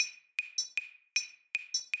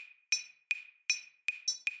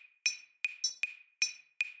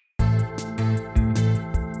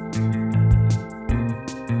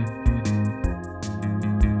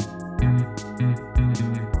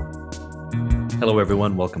Hello,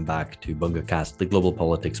 everyone. Welcome back to BungaCast, the global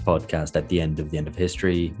politics podcast at the end of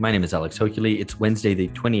history. My name is Alex Hokuli. It's Wednesday, the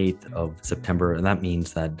 28th of September, and that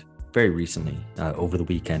means that very recently, over the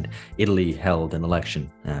weekend, Italy held an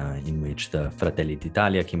election in which the Fratelli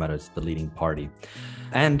d'Italia came out as the leading party.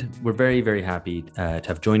 And we're very, very happy to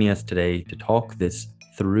have joining us today to talk this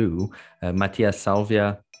through Mattia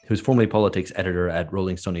Salvia, who's formerly politics editor at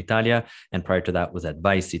Rolling Stone Italia, and prior to that was at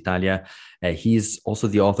Vice Italia. He's also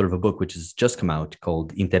the author of a book which has just come out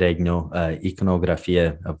called Interregno,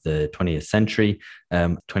 Iconografia of the 20th century,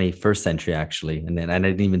 21st century, actually. And I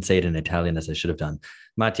didn't even say it in Italian as I should have done.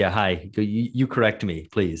 Mattia, hi. You correct me,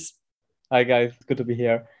 please. Hi, guys. It's good to be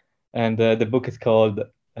here. And the book is called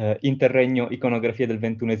Interregno, Iconografia del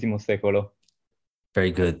XXI secolo.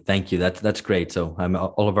 Very good. Thank you. That's great. So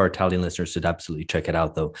all of our Italian listeners should absolutely check it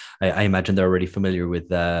out, though. I imagine they're already familiar with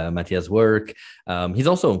Mattia's work. He's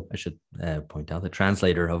also, I should point out, the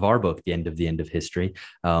translator of our book, The End of History.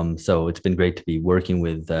 So it's been great to be working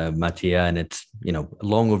with Mattia, and it's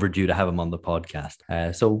long overdue to have him on the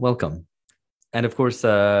podcast. So welcome. And of course,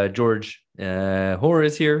 George Hoare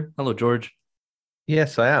is here. Hello, George.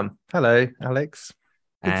 Yes, I am. Hello, Alex.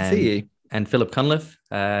 Good to see you. And Philip Cunliffe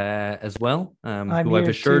as well, who I've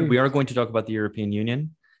assured we are going to talk about the European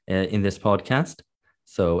Union in this podcast.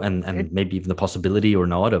 So, and maybe even the possibility or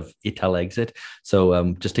not of Ital exit.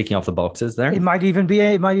 So, just ticking off the boxes there. It might even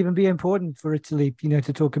be important for Italy,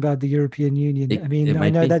 to talk about the European Union. I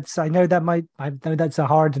know that's a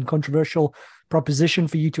hard and controversial proposition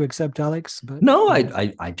for you to accept, Alex. But no,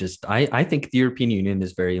 I think the European Union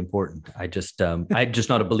is very important. I'm just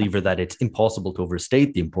not a believer that it's impossible to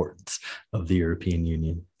overstate the importance of the European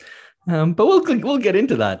Union. But we'll get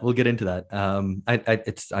into that.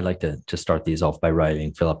 I like to just start these off by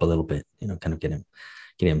riling Philip a little bit, kind of get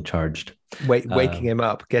him charged. Waking him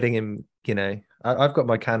up, getting him, I've got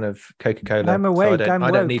my can of Coca-Cola. I'm awake. So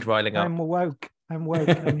I don't need riling up. I'm woke.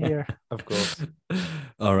 I'm here. Of course.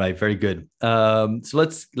 All right. Very good. So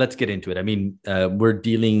let's get into it. We're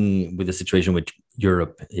dealing with a situation which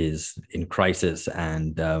Europe is in crisis,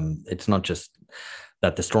 and it's not just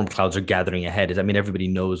that the storm clouds are gathering ahead. Everybody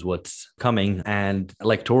knows what's coming, and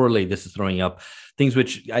electorally, this is throwing up things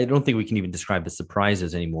which I don't think we can even describe as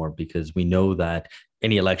surprises anymore, because we know that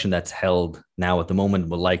any election that's held now at the moment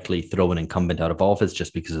will likely throw an incumbent out of office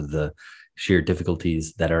just because of the sheer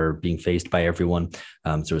difficulties that are being faced by everyone.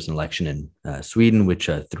 So there was an election in Sweden, which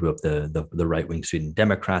threw up the right-wing Sweden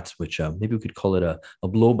Democrats, which maybe we could call it a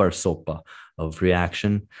blåbärssoppa of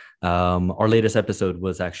reaction. Our latest episode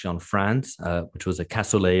was actually on France, which was a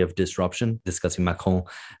cassoulet of disruption, discussing Macron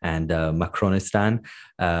and Macronistan,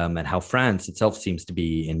 and how France itself seems to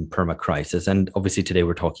be in perma-crisis. And obviously today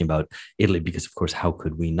we're talking about Italy because, of course, how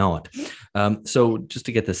could we not? So just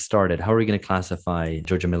to get this started, how are we going to classify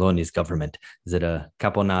Giorgia Meloni's government? Is it a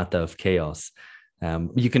caponata of chaos?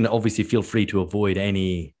 You can obviously feel free to avoid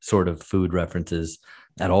any sort of food references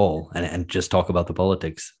at all and just talk about the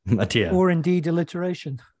politics, Mattia. Or indeed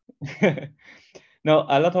alliteration. No,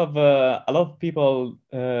 a lot of people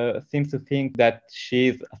seem to think that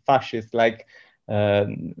she's a fascist. Like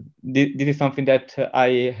this is something that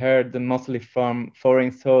I heard mostly from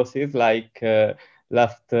foreign sources. Like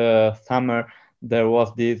last summer, there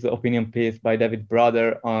was this opinion piece by David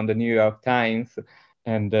Brother on the New York Times,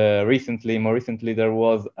 and more recently, there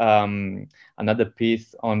was another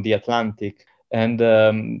piece on The Atlantic, and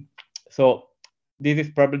so. This is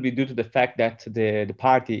probably due to the fact that the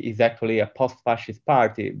party is actually a post-fascist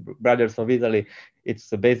party. Brothers of Italy,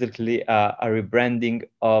 it's basically a rebranding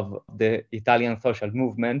of the Italian social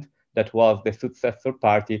movement that was the successor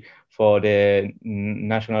party for the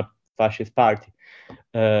National Fascist Party.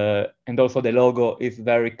 And also the logo is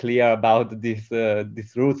very clear about these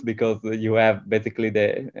roots, because you have basically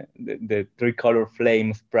the tricolor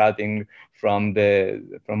flame sprouting from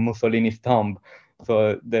Mussolini's tomb.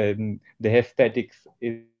 So the aesthetics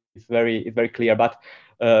is very clear, but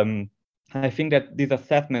I think that these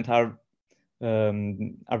assessments are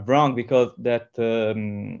wrong, because that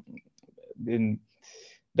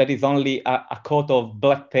is only a coat of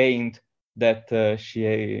black paint that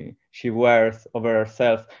she wears over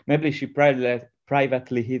herself. Maybe she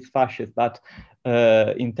privately is fascist, but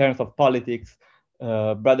in terms of politics,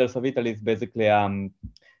 Brothers of Italy is basically a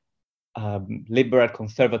liberal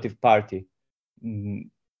conservative party.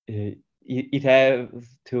 It has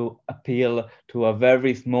to appeal to a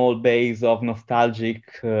very small base of nostalgic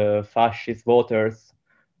fascist voters,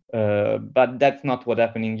 but that's not what's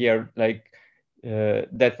happening here. Like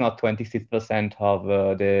that's not 26% of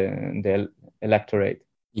the electorate.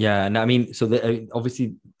 Yeah, and so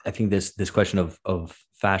obviously, I think this question of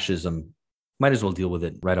fascism might as well deal with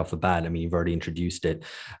it right off the bat. I mean, you've already introduced it,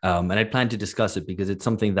 and I plan to discuss it because it's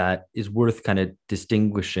something that is worth kind of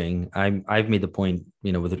distinguishing. I've made the point,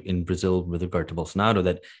 in Brazil with regard to Bolsonaro,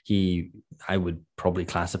 that I would probably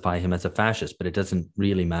classify him as a fascist, but it doesn't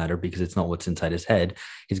really matter because it's not what's inside his head.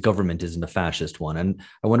 His government isn't a fascist one, and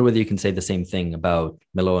I wonder whether you can say the same thing about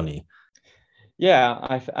Meloni.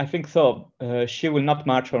 Yeah, I think so. She will not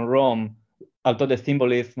march on Rome, although the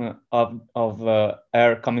symbolism of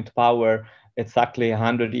her coming to power exactly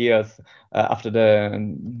 100 years after the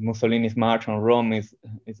Mussolini's march on Rome is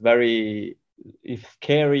very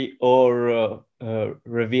scary or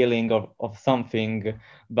revealing of something.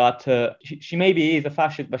 But she maybe is a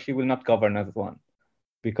fascist, but she will not govern as one,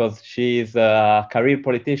 because she is a career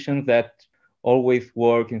politician that always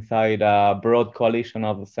work inside a broad coalition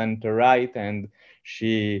of center-right, and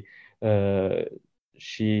she is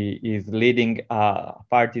leading a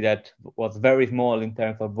party that was very small in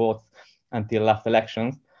terms of votes until last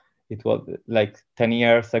elections. It was like 10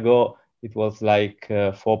 years ago, it was like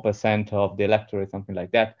 4% of the electorate, something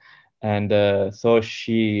like that. And so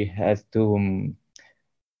she has to,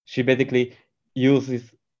 she basically uses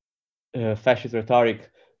fascist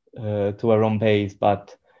rhetoric to her own base,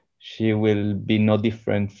 but she will be no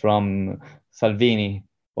different from Salvini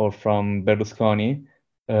or from Berlusconi.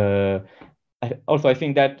 I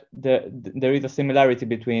think that there is a similarity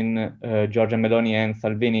between Giorgia Meloni and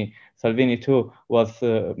Salvini. Salvini too was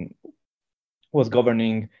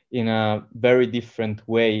governing in a very different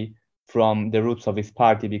way from the roots of his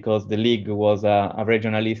party, because the League was a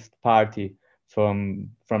regionalist party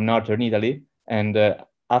from northern Italy, and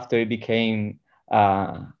after it became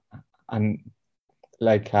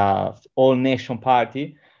like a all-nation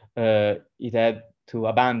party, it had to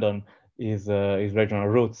abandon his regional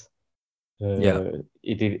roots.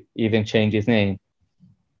 It even changed its name.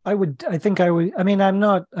 I mean, I'm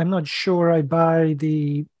not sure I buy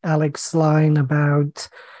the Alex line about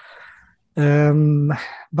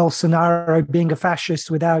Bolsonaro being a fascist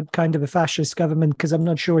without kind of a fascist government, because I'm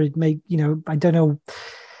not sure it may, I don't know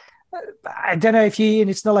if and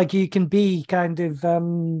it's not like you can be kind of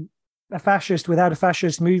a fascist without a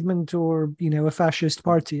fascist movement or a fascist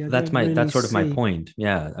party. That's sort of my point.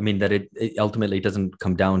 Yeah, I mean that it ultimately doesn't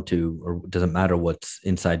come down to, or doesn't matter what's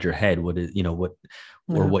inside your head, what is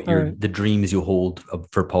the dreams you hold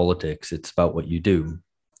for politics. It's about what you do.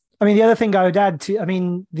 I mean, the other thing I would add to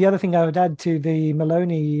the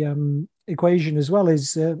Meloni equation as well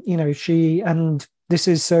is she, and this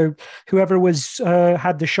is so whoever was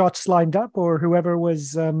had the shots lined up, or whoever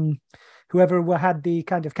had the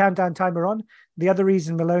kind of countdown timer on. The other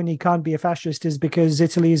reason Meloni can't be a fascist is because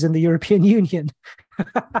Italy is in the European Union.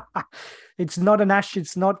 It's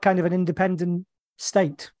not kind of an independent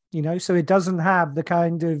state, so it doesn't have the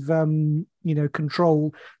kind of,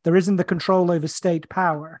 control. There isn't the control over state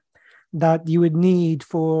power that you would need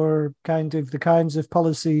for kind of the kinds of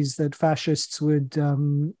policies that fascists would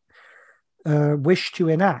wish to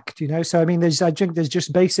enact, So I mean, I think there's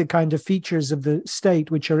just basic kind of features of the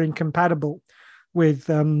state which are incompatible with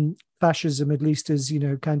fascism, at least as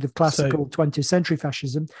kind of classical 20th century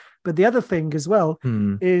fascism. But the other thing as well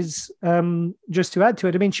is just to add to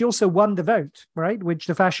it. I mean, she also won the vote, right, which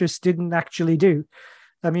the fascists didn't actually do.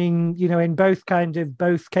 I mean, in both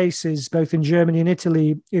cases, both in Germany and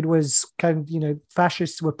Italy, it was kind of,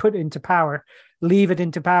 fascists were put into power, levered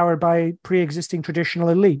into power by pre-existing traditional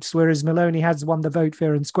elites, whereas Meloni has won the vote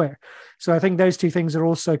fair and square. So I think those two things are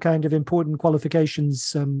also kind of important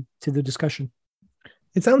qualifications to the discussion.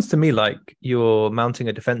 It sounds to me like you're mounting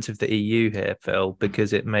a defense of the EU here, Phil,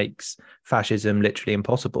 because it makes fascism literally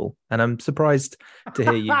impossible. And I'm surprised to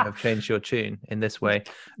hear you have changed your tune in this way.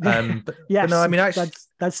 Yes, but no, I mean, actually,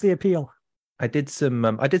 that's the appeal. I did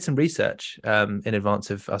some research in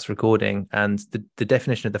advance of us recording, and the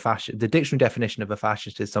definition of the dictionary definition of a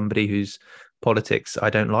fascist is somebody whose politics I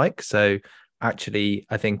don't like. So actually,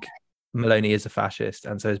 I think Meloni is a fascist,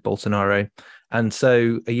 and so is Bolsonaro. And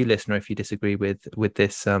so, are you, listener, if you disagree with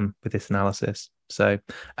this analysis? So,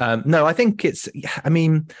 no, I think it's. I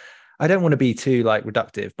mean, I don't want to be too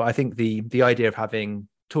reductive, but I think the idea of talking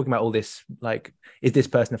about all this, is this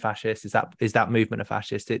person a fascist? Is that movement a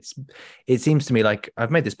fascist? It seems to me like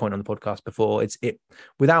I've made this point on the podcast before. It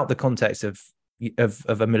without the context of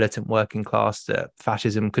a militant working class that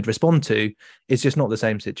fascism could respond to, it's just not the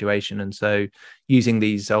same situation. And so using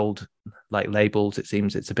these old labels, it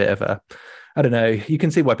seems it's a bit of a, I don't know, you can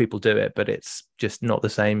see why people do it, but it's just not the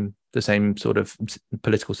same sort of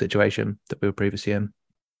political situation that we were previously in.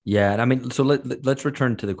 Yeah, and I mean, so let's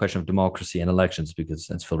return to the question of democracy and elections, because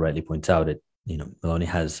as Phil rightly points out, Meloni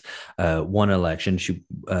has won election.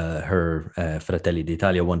 Her Fratelli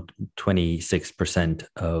d'Italia won 26%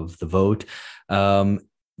 of the vote.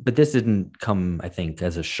 But this didn't come, I think,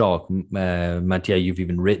 as a shock. Mattia, you've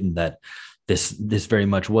even written that this very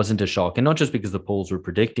much wasn't a shock, and not just because the polls were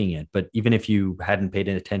predicting it, but even if you hadn't paid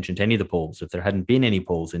attention to any of the polls, if there hadn't been any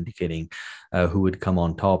polls indicating who would come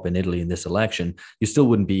on top in Italy in this election, you still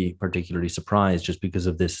wouldn't be particularly surprised, just because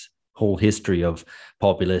of this whole history of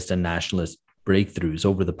populist and nationalist breakthroughs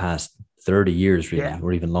over the past 30 years, really,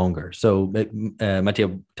 or even longer. So,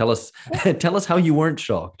 Mattia, tell us how you weren't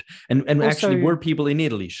shocked, and also, actually, were people in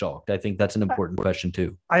Italy shocked? I think that's an important question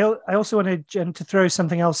too. I also wanted to throw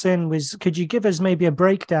something else in. Could you give us maybe a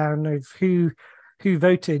breakdown of who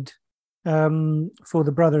voted for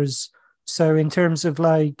the brothers? So in terms of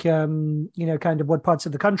kind of what parts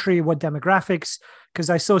of the country, what demographics,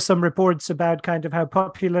 because I saw some reports about kind of how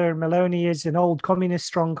popular Meloni is in old communist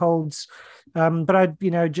strongholds. But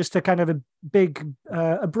just a kind of a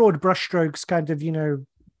broad brushstrokes kind of,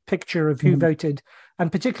 picture of who voted,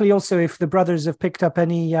 and particularly also if the brothers have picked up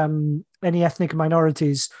any ethnic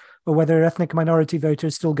minorities, or whether ethnic minority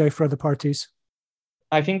voters still go for other parties.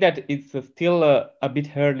 I think that it's still a bit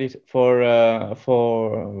early for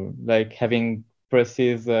like having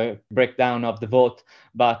precise breakdown of the vote,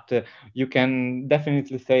 but you can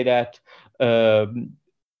definitely say that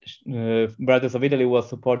Brothers of Italy was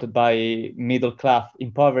supported by middle class,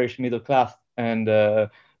 impoverished middle class, and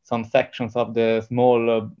some sections of the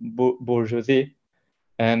small bourgeoisie,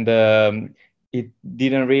 and it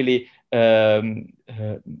didn't really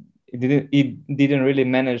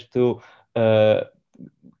manage to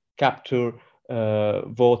capture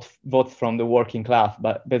votes from the working class.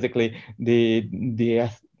 But basically, the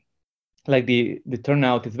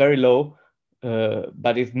turnout is very low,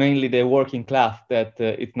 but it's mainly the working class that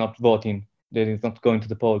is not voting, that is not going to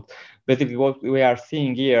the polls. Basically, what we are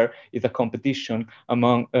seeing here is a competition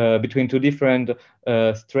among between two different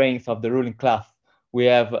strains of the ruling class. We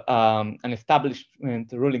have an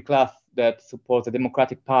establishment ruling class that supports the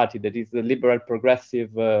Democratic Party, that is the liberal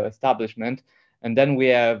progressive establishment, and then we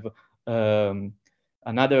have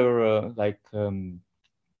another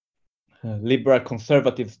liberal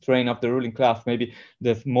conservative strain of the ruling class, maybe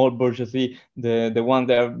the small bourgeoisie, the ones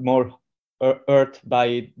that are more hurt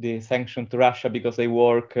by the sanction to Russia because they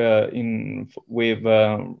work in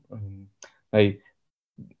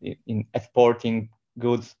exporting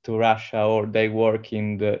goods to Russia, or they work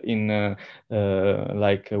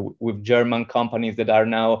with German companies that are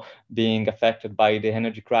now being affected by the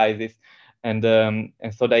energy crisis. And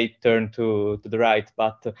so they turn to the right.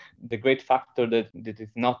 But the great factor that is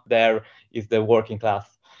not there is the working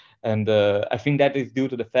class. And I think that is due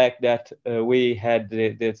to the fact that we had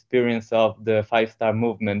the experience of the Five Star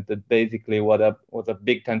Movement, that basically was a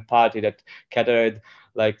big tent party that catered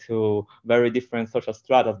to very different social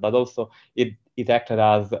strata, but also it acted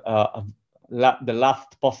as the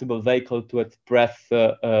last possible vehicle to express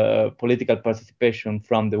political participation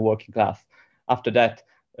from the working class. After that,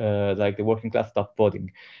 the working class stopped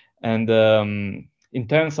voting. And in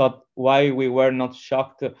terms of why we were not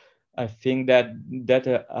shocked, I think that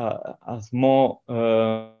as more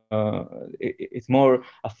it's more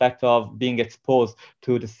a fact of being exposed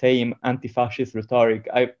to the same anti-fascist rhetoric.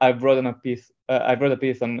 I wrote a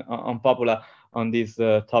piece on Popular on this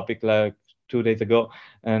topic 2 days ago,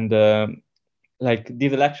 and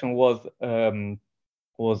this election was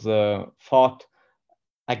fought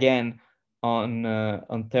again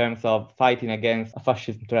on terms of fighting against a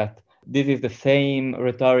fascist threat. This is the same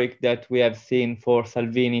rhetoric that we have seen for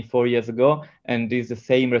Salvini 4 years ago, and this is the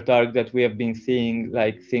same rhetoric that we have been seeing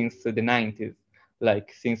since the 90s,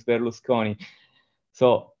 since Berlusconi.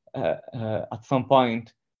 So at some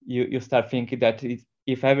point, you start thinking that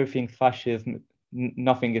if everything's fascism,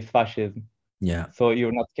 nothing is fascism. Yeah. So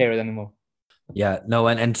you're not scared anymore. Yeah, no,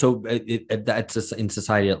 and so that's in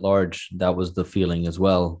society at large. That was the feeling as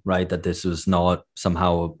well, right? That this was not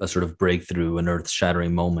somehow a sort of breakthrough, an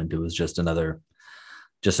earth-shattering moment. It was just another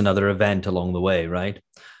event along the way, right?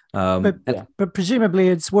 But presumably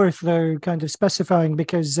it's worth though kind of specifying,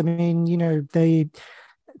 because I mean, they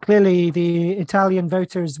clearly, the Italian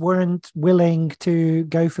voters weren't willing to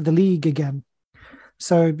go for the League again.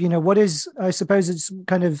 So what is, I suppose it's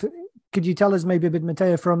kind of. Could you tell us maybe a bit,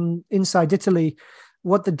 Matteo, from inside Italy,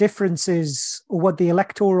 what the difference is, or what the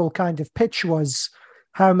electoral kind of pitch was,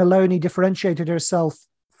 how Meloni differentiated herself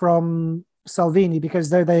from Salvini? Because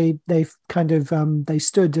though they kind of they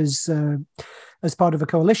stood as part of a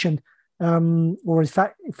coalition, or in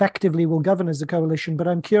fact effectively will govern as a coalition. But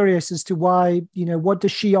I'm curious as to why, what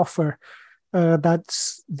does she offer that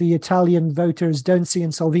the Italian voters don't see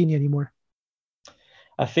in Salvini anymore?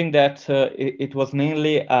 I think that it was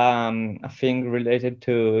mainly a thing related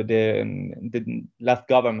to the last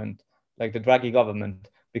government, like the Draghi government,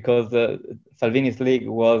 because Salvini's League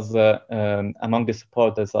was among the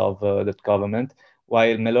supporters of that government,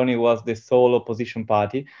 while Meloni was the sole opposition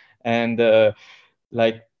party, and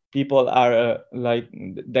like people are like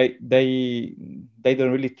they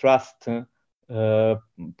don't really trust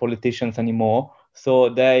politicians anymore, so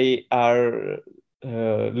they are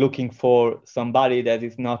looking for somebody that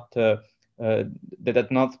is not that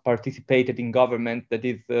has not participated in government, that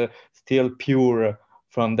is still pure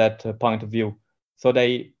from that point of view. So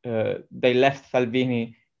they left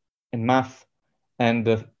Salvini en masse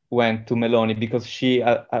and went to Meloni because she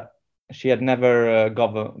had never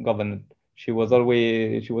governed. She was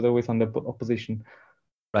always on the opposition.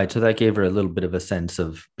 Right. So that gave her a little bit of a sense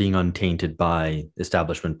of being untainted by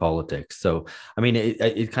establishment politics. So, I mean,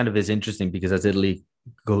 it kind of is interesting because as Italy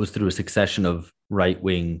goes through a succession of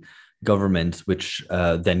right-wing governments, which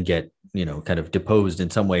then get, kind of deposed in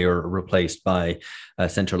some way or replaced by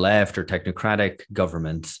center left or technocratic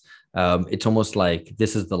governments, it's almost like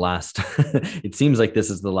this is the last. It seems like this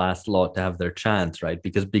is the last lot to have their chance, right?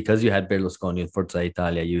 Because you had Berlusconi and Forza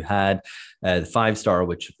Italia, you had the Five Star,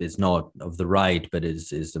 which is not of the right, but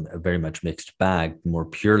is a very much mixed bag, more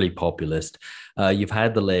purely populist. You've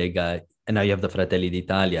had the Lega, and now you have the Fratelli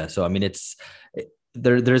d'Italia. So I mean,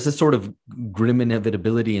 there's a sort of grim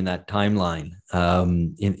inevitability in that timeline,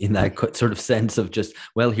 in that sort of sense of just,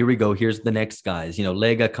 well, here we go, here's the next guys.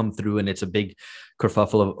 Lega come through, and it's a big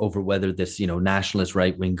kerfuffle over whether this nationalist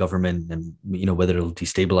right-wing government, and whether it'll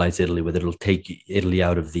destabilize Italy, whether it'll take Italy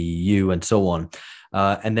out of the EU, and so on.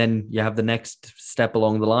 And then you have the next step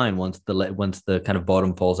along the line once the kind of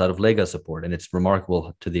bottom falls out of Lega support, and it's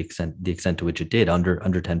remarkable to the extent to which it did, under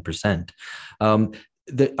 10%.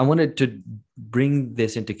 I wanted to bring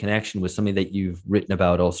this into connection with something that you've written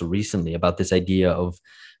about also recently, about this idea of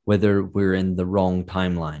whether we're in the wrong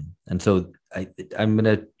timeline. And so I'm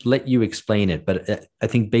going to let you explain it, but I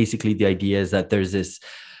think basically the idea is that there's this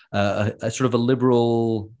a sort of a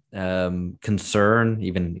liberal concern,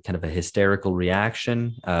 even kind of a hysterical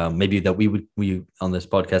reaction, maybe that we on this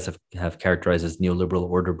podcast have characterized as neoliberal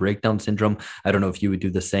order breakdown syndrome. I don't know if you would do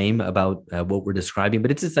the same about what we're describing,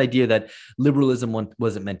 but it's this idea that liberalism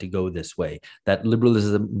wasn't meant to go this way, that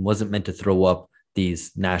liberalism wasn't meant to throw up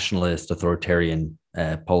these nationalist authoritarian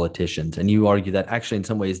politicians. And you argue that actually in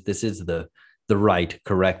some ways this is the right,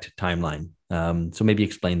 correct timeline. So maybe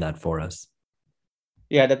explain that for us.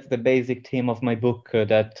 Yeah, that's the basic theme of my book,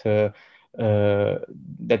 that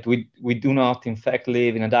we do not, in fact,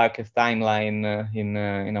 live in a darkest timeline, in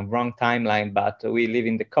a wrong timeline, but we live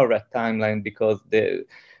in the correct timeline because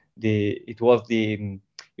it was the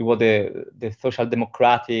social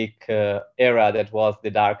democratic era that was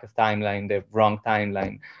the darkest timeline, the wrong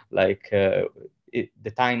timeline. Like the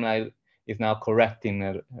timeline is now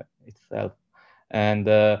correcting itself. And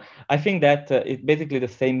I think that it's basically the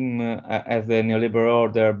same as the neoliberal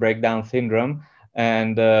order breakdown syndrome.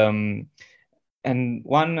 And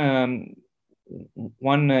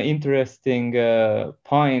one interesting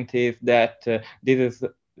point is that this is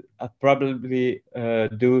probably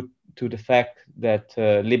due to the fact that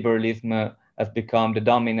liberalism has become the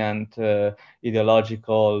dominant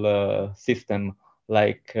ideological system.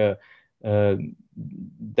 Like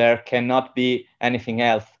there cannot be anything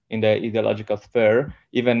else in the ideological sphere.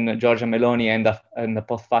 Even Giorgia Meloni and the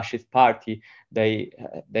post-fascist party, they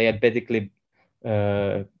had basically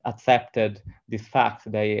accepted this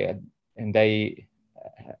fact. They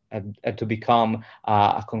had to become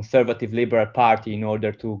a conservative liberal party in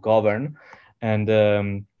order to govern.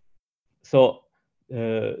 And so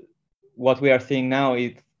what we are seeing now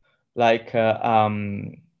is like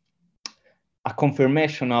a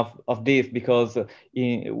confirmation of this, because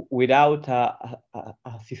without a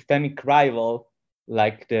systemic rival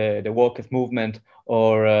like the workers' movement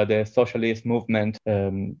or the socialist movement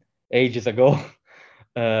ages ago,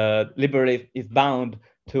 liberalism is bound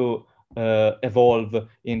to evolve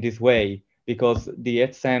in this way, because the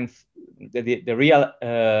essence, the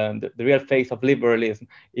real face of liberalism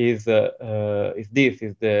is the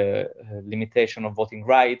limitation of voting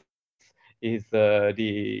rights,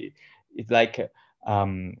 it's like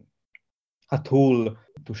a tool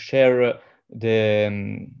to share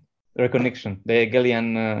the recognition, the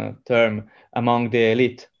Hegelian term, among the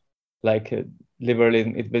elite. Like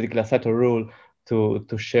liberalism is basically a set of rule to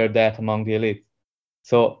share that among the elite.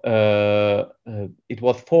 So it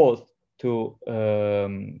was forced to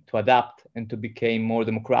adapt and to become more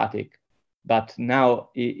democratic, but now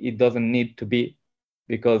it doesn't need to be,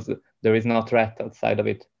 because there is no threat outside of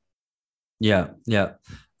it. Yeah.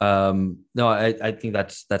 No, I think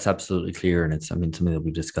that's absolutely clear, and it's, I mean, something that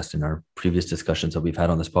we've discussed in our previous discussions that we've had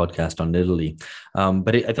on this podcast on Italy.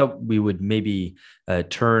 But I thought we would maybe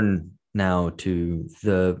turn now to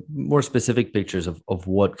the more specific pictures of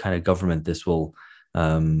what kind of government this will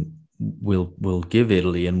give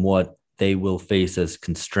Italy and what they will face as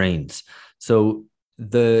constraints. So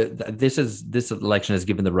this election has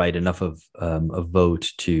given the right enough of a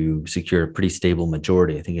vote to secure a pretty stable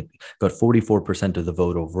majority. I think it got 44% of the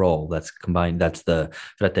vote overall. That's combined. That's the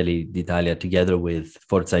Fratelli d'Italia together with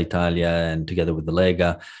Forza Italia and together with the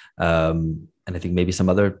Lega. And I think maybe some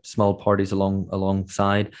other small parties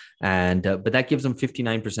alongside, and but that gives them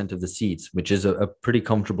 59% of the seats, which is a pretty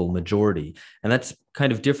comfortable majority, and that's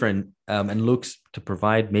kind of different and looks to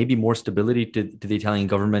provide maybe more stability to the Italian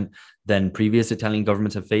government than previous Italian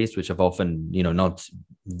governments have faced, which have often, not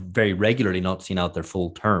very regularly not seen out their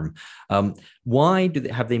full term. Why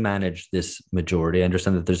have they managed this majority? I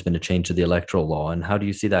understand that there's been a change to the electoral law, and how do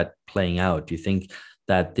you see that playing out? Do you think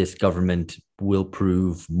that this government will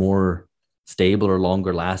prove more stable or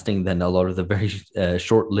longer lasting than a lot of the very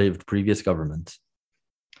short-lived previous governments?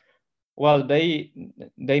 Well, they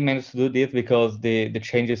managed to do this because the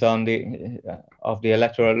changes on of the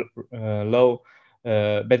electoral law,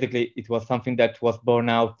 basically it was something that was born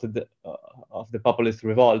out of the populist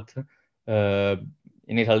revolt in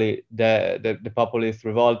Italy. The populist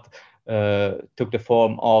revolt took the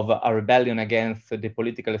form of a rebellion against the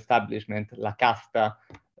political establishment, La Casta.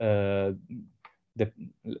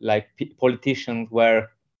 Politicians were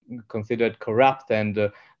considered corrupt,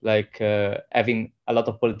 and having a lot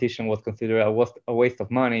of politicians was considered a waste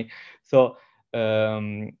of money. So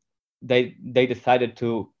they decided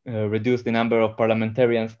to reduce the number of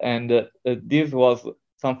parliamentarians, and this was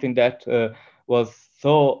something that was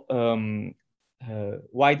so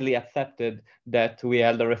widely accepted that we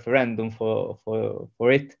held a referendum for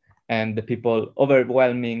it, and the people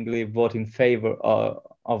overwhelmingly vote in favor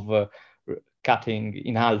of cutting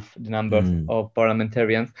in half the number of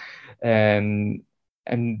parliamentarians, and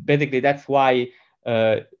basically that's why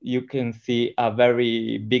you can see a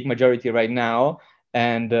very big majority right now,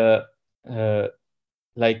 and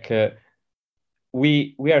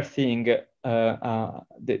we are seeing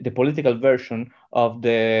the political version of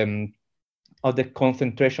the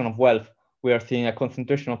concentration of wealth. We are seeing a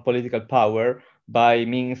concentration of political power by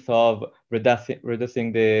means of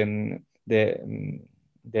reducing the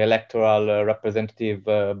electoral representative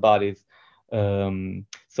bodies.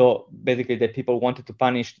 So basically, the people wanted to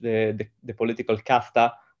punish the political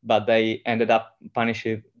casta, but they ended up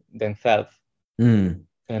punishing themselves.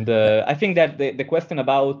 And I think that the question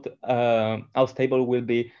about how stable will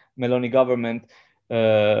be Meloni government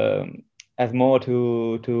has more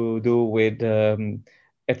to do with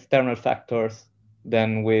external factors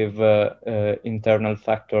than with internal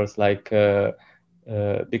factors,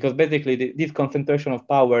 because basically this concentration of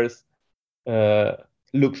powers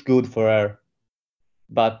looks good for her,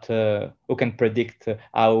 but who can predict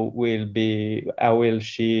how will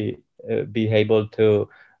she be able to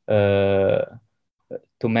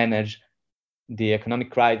manage the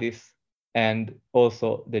economic crisis and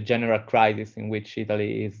also the general crisis in which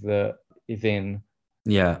Italy is in.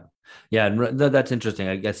 Yeah, and that's interesting.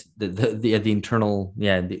 I guess the internal,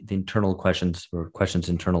 the internal questions, or questions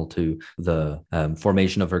internal to the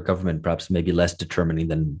formation of her government, perhaps maybe less determining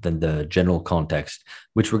than the general context,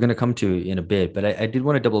 which we're going to come to in a bit. But I did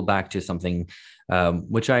want to double back to something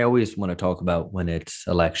which I always want to talk about when it's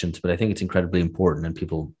elections, but I think it's incredibly important, and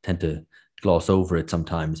people tend to gloss over it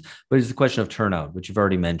sometimes, but it's the question of turnout, which you've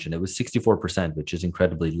already mentioned. It was 64%, which is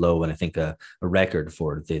incredibly low, and I think a record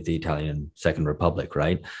for the Italian Second Republic,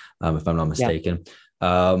 right? If I'm not mistaken.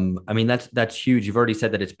 Yeah. I mean, that's huge. You've already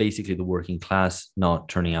said that it's basically the working class not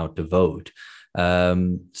turning out to vote.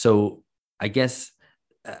 So I guess,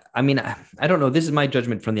 I mean, I don't know. This is my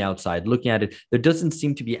judgment from the outside. Looking at it, there doesn't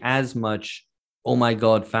seem to be as much, oh my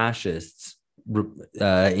God, fascists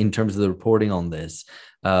in terms of the reporting on this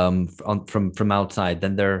from outside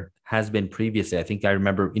than there has been previously. I think I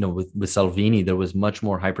remember, with Salvini, there was much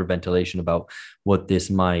more hyperventilation about what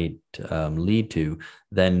this might lead to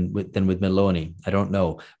than with Meloni. I don't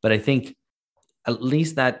know, but I think at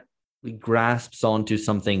least that grasps onto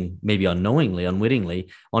something, maybe unknowingly, unwittingly,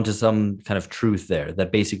 onto some kind of truth there,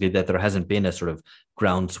 that basically that there hasn't been a sort of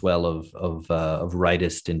groundswell of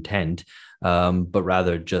rightist intent, but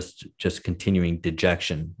rather just continuing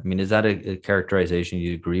dejection. I mean, is that a characterization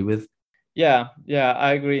you agree with? Yeah,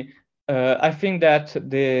 I agree. I think that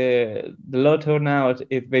the low turnout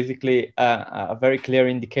is basically a very clear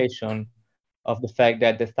indication of the fact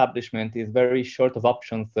that the establishment is very short of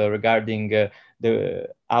options regarding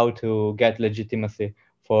how to get legitimacy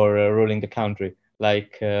for ruling the country.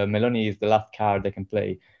 Like Meloni is the last card they can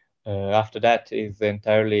play. After that is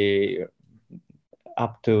entirely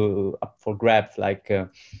up for grabs. Like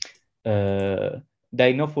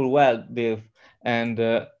they know full well this, and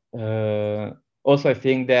also I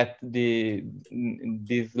think that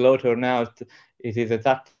this low turnout, it is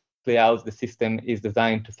exactly how the system is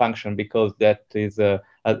designed to function, because that is the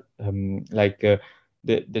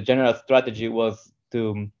general strategy was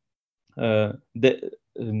to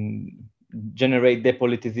generate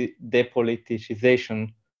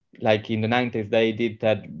depoliticization. Like in the 90s, they did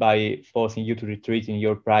that by forcing you to retreat in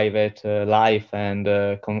your private life and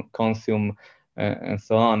consume and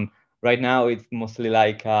so on. Right now, it's mostly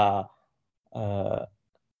like a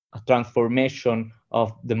transformation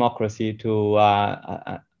of democracy to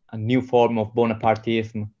a new form of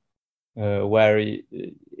Bonapartism, where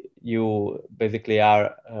you basically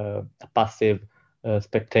are a passive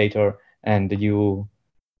spectator, and you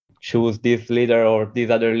choose this leader or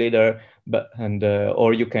this other leader,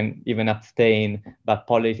 or you can even abstain. But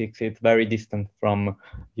politics is very distant from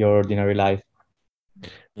your ordinary life.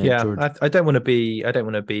 Yeah, I don't want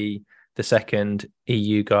to be the second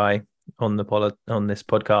EU guy on this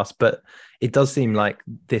podcast, but it does seem like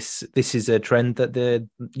this is a trend that the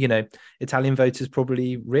Italian voters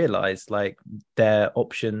probably realize, like their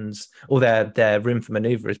options or their room for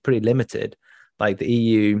maneuver is pretty limited. Like the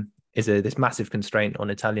EU is this massive constraint on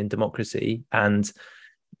Italian democracy, and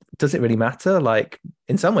does it really matter? Like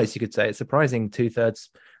in some ways, you could say it's surprising 2/3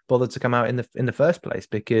 bothered to come out in the first place,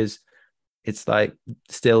 because it's like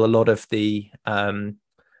still a lot of the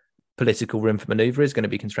political room for maneuver is going to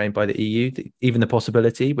be constrained by the EU. Even the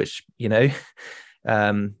possibility, which the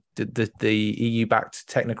EU-backed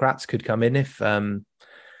technocrats could come in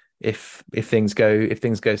if things go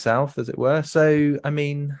south, as it were. So I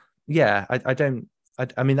mean, yeah,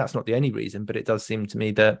 I mean that's not the only reason, but it does seem to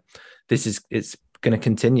me that it's going to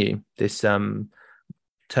continue, this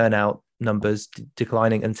turnout numbers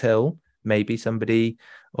declining until maybe somebody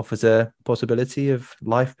offers a possibility of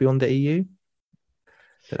life beyond the EU.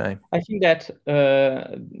 Don't know. I think that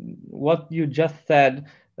what you just said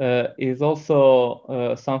is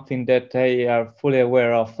also something that they are fully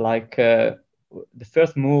aware of. Like the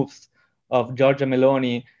first moves of Giorgia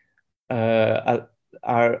Meloni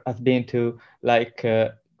has been to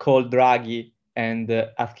call Draghi and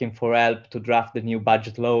ask him for help to draft the new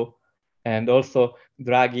budget law, and also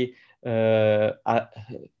Draghi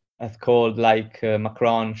has called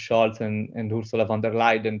Macron, Scholz, and Ursula von der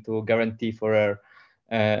Leyen to guarantee for her.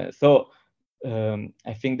 So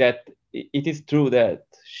I think that it is true that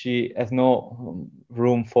she has no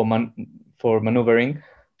room for maneuvering,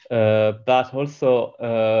 but also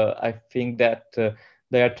I think that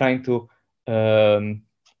they are trying to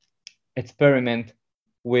experiment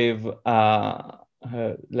with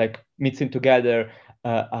mixing together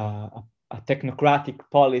a technocratic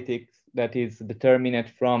politics that is determined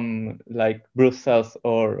from Brussels,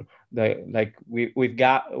 or with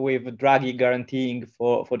Draghi guaranteeing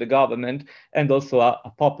for the government, and also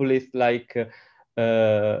a populist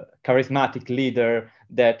charismatic leader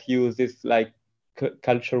that uses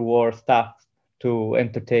culture war stuff to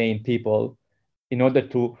entertain people in order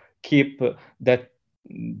to keep that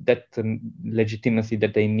legitimacy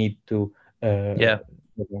that they need to.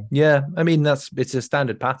 Yeah, I mean it's a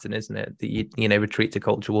standard pattern, isn't it? That you retreat to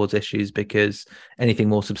culture wars issues because anything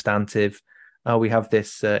more substantive, we have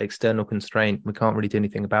this external constraint, we can't really do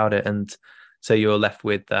anything about it, and so you're left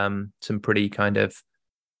with some pretty kind of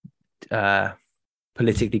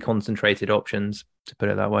politically concentrated options, to put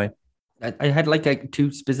it that way. I had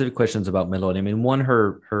two specific questions about Meloni. I mean, one,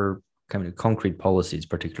 her kind of concrete policies,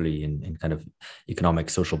 particularly in kind of economic,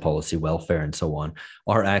 social policy, welfare, and so on,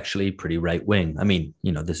 are actually pretty right wing. I mean,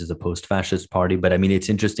 this is a post-fascist party, but I mean, it's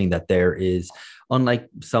interesting that there is, unlike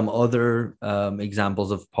some other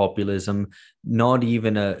examples of populism, not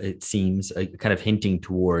even it seems kind of hinting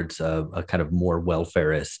towards a kind of more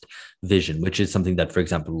welfarist vision, which is something that, for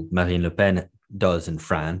example, Marine Le Pen does in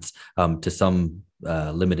France to some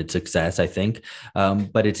limited success, I think.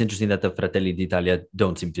 But it's interesting that the Fratelli d'Italia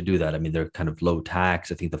don't seem to do that. I mean, they're kind of low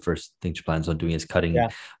tax. I think the first thing she plans on doing is cutting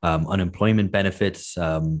unemployment benefits,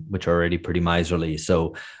 which are already pretty miserly.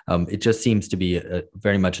 So it just seems to be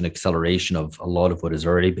very much an acceleration of a lot of what has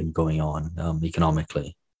already been going on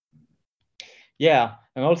economically. Yeah,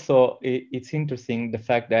 and also it's interesting the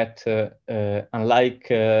fact that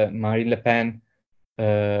unlike Marine Le Pen,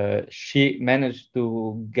 she managed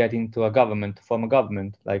to get into to form a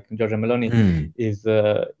government. Like Giorgia Meloni is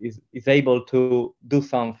able to do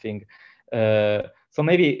something. So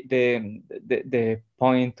maybe the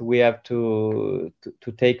point we have to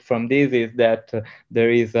take from this is that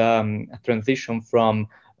there is a transition from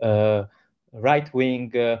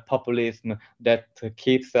right-wing populism that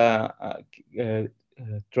keeps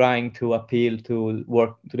trying to appeal to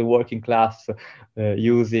the working class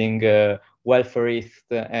using welfarist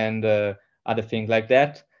and other things like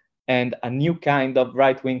that, and a new kind of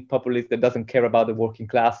right-wing populist that doesn't care about the working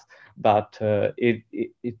class, but it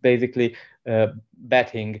basically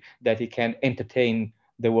betting that he can entertain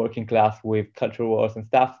the working class with culture wars and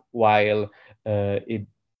stuff, while it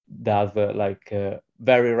does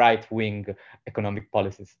very right-wing economic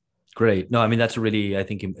policies. Great. No, I mean, that's a really, I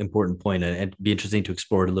think, important point, and it'd be interesting to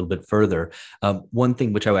explore it a little bit further. One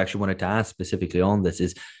thing which I actually wanted to ask specifically on this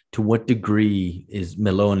is, to what degree is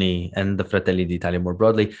Meloni and the Fratelli d'Italia more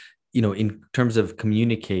broadly, in terms of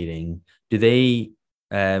communicating, do they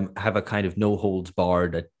have a kind of no holds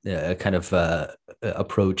barred kind of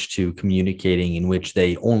approach to communicating, in which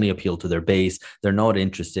they only appeal to their base? They're not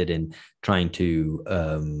interested in trying to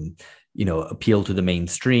appeal to the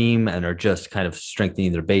mainstream, and are just kind of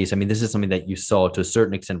strengthening their base. I mean, this is something that you saw to a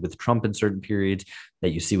certain extent with Trump in certain periods, that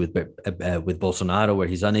you see with Bolsonaro, where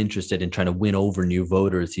he's uninterested in trying to win over new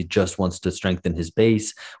voters. He just wants to strengthen his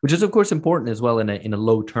base, which is of course important as well in a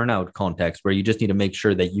low turnout context, where you just need to make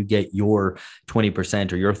sure that you get your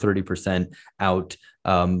 20% or your 30% out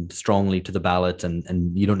strongly to the ballots,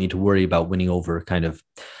 and you don't need to worry about winning over kind of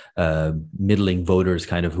middling voters,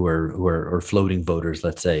 kind of who are floating voters,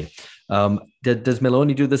 let's say. Does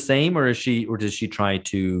Meloni do the same, or does she try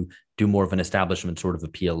to do more of an establishment sort of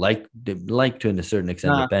appeal, like to a certain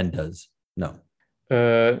extent that Ben does? No.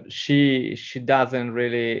 She doesn't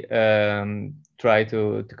really try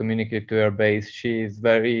to communicate to her base. She's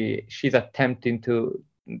attempting to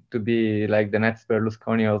be like the next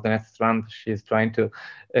Berlusconi or the next Trump. She's trying to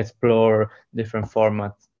explore different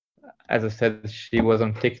formats. As I said, she was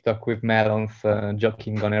on TikTok with melons,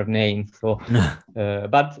 joking on her name. So,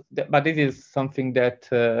 but this is something that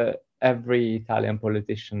every Italian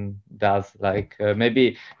politician does. Like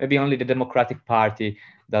maybe only the Democratic Party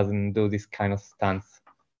doesn't do this kind of stunts.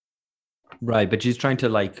 Right, but she's trying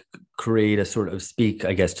to create a sort of speak,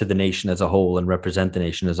 I guess, to the nation as a whole and represent the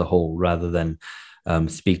nation as a whole, rather than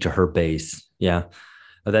speak to her base. Yeah.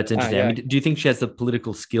 Oh, that's interesting. Yeah. I mean, do you think she has the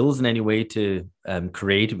political skills in any way to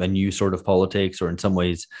create a new sort of politics, or in some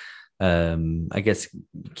ways, I guess,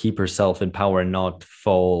 keep herself in power and not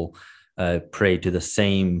fall prey to the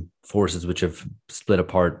same forces which have split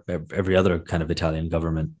apart every other kind of Italian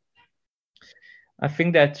government? I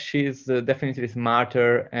think that she's definitely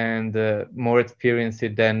smarter and more experienced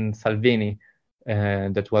than Salvini.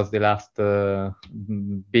 That was the last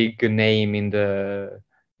big name in the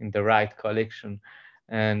right coalition.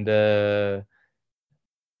 And I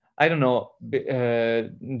don't know,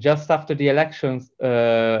 just after the elections,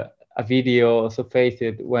 a video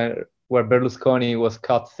surfaced where Berlusconi was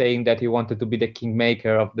caught saying that he wanted to be the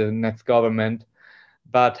kingmaker of the next government.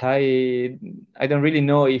 But I don't really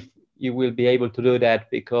know if he will be able to do that,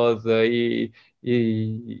 because he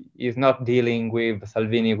is not dealing with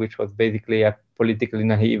Salvini, which was basically a politically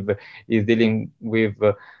naive. He's dealing with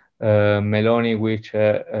Meloni, which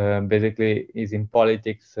basically is in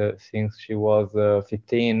politics since she was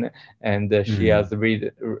 15, and she has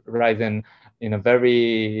risen in a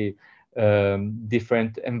very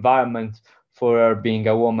different environment for her, being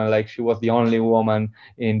a woman. Like, she was the only woman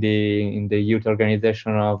in the youth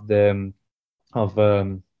organization of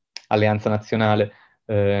Alleanza Nazionale.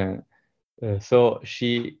 So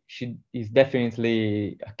she is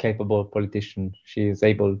definitely a capable politician. She is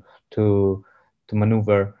able to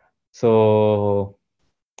maneuver. So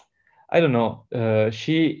I don't know.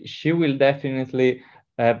 She will definitely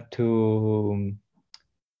have to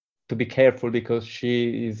be careful, because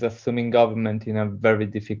she is assuming government in a very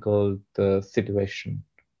difficult situation.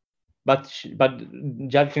 But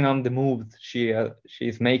judging on the moves she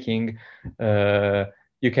is making,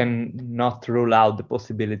 you can not rule out the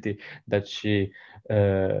possibility that she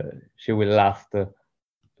will last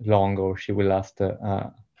long, or she will last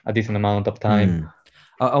a decent amount of time.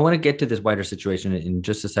 I want to get to this wider situation in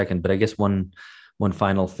just a second, but I guess one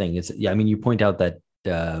final thing is, I mean, you point out that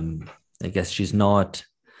I guess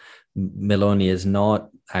Meloni is not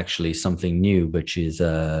actually something new, but she's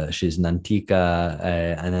an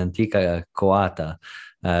antica coata,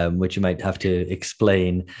 which you might have to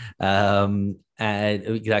explain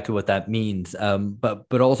exactly what that means.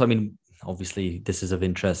 But also, I mean, obviously, this is of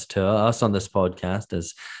interest to us on this podcast,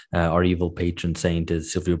 as our evil patron saint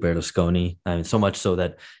is Silvio Berlusconi. I mean, so much so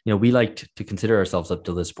that, we like to consider ourselves up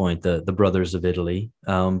to this point the brothers of Italy.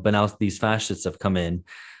 But now these fascists have come in.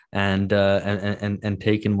 and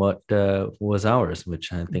taken what was ours,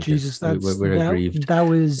 which I think Jesus, we're aggrieved. That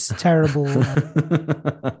was terrible.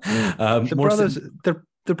 The brothers,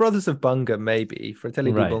 the brothers of Bunga, maybe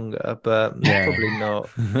Fratelli di Bunga, but probably not.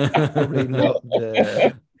 Probably not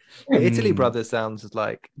the Italy brothers. Sounds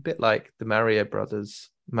like a bit like the Mario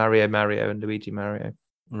brothers, Mario, and Luigi Mario.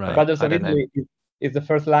 Right. Brothers of Italy is the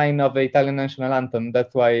first line of the Italian national anthem.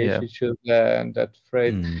 That's why she chose that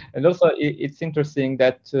phrase. And also, it's interesting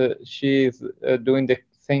that she is doing the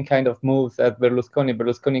same kind of moves as Berlusconi.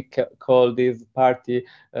 Berlusconi called this party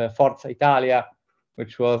Forza Italia,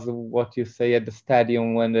 which was what you say at the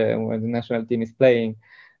stadium when the national team is playing.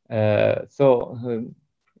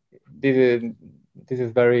 This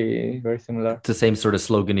is very, very similar. It's the same sort of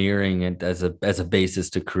sloganeering and as a basis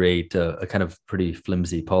to create a kind of pretty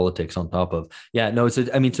flimsy politics on top of. Yeah, no. So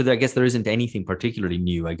I guess there isn't anything particularly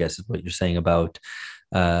new, I guess, is what you're saying about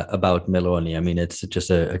Meloni. I mean, it's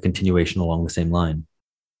just a continuation along the same line.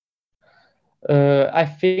 I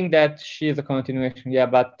think that she is a continuation, yeah,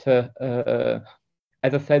 but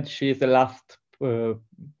as I said, she is the last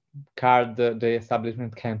card the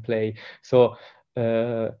establishment can play. So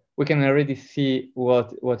we can already see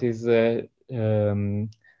what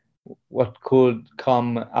could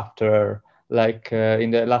come after. Like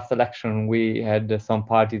in the last election, we had some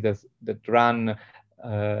parties that ran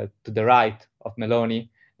to the right of Meloni,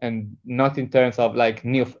 and not in terms of like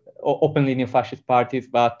openly neo-fascist parties,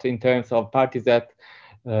 but in terms of parties that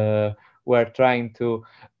were trying to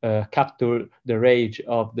capture the rage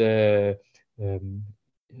of the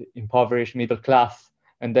impoverished middle class,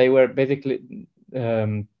 and they were basically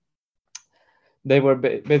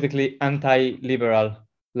anti-liberal.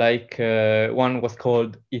 Like one was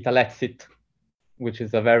called Italexit, which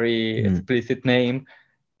is a very explicit name,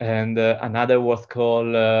 and another was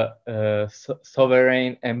called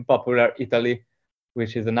Sovereign and Popular Italy,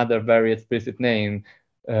 which is another very explicit name.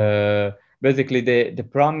 Basically, the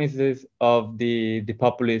promises of the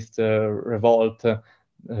populist revolt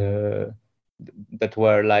that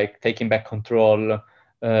were like taking back control,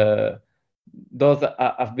 those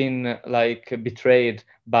have been like betrayed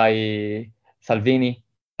by Salvini,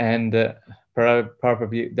 and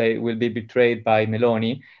probably they will be betrayed by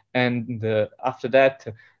Meloni. And after that,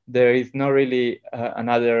 there is not really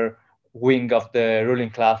another wing of the ruling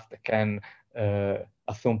class that can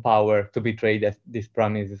assume power to betray these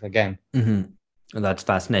promises again. Mm-hmm. That's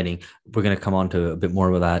fascinating. We're going to come on to a bit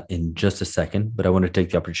more of that in just a second, but I want to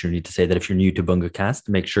take the opportunity to say that if you're new to BungaCast,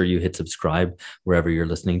 make sure you hit subscribe wherever you're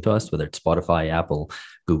listening to us, whether it's Spotify, Apple,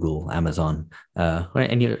 Google, Amazon, or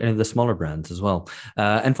any of the smaller brands as well.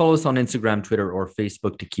 And follow us on Instagram, Twitter, or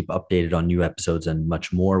Facebook to keep updated on new episodes and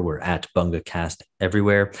much more. We're at BungaCast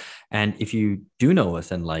everywhere. And if you do know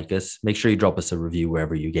us and like us, make sure you drop us a review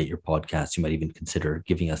wherever you get your podcasts. You might even consider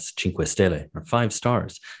giving us 5 stelle or 5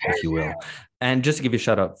 stars, if you will. And just to give you a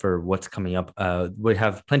shout out for what's coming up, we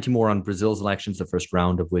have plenty more on Brazil's elections, the first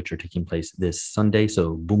round of which are taking place this Sunday.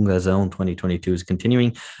 So Bungazão 2022 is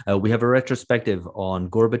continuing. We have a retrospective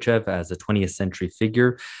on Gorbachev as a 20th century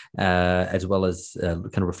figure, as well as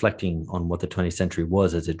kind of reflecting on what the 20th century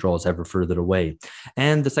was as it draws ever further away.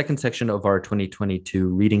 And the second section of our 2022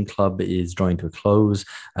 reading club is drawing to a close.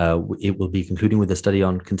 It will be concluding with a study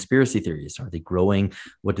on conspiracy theories. Are they growing?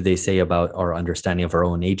 What do they say about our understanding of our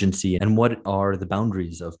own agency? And what are the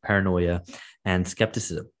boundaries of paranoia and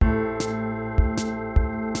skepticism?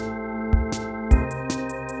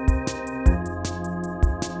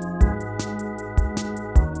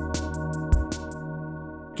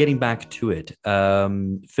 Getting back to it,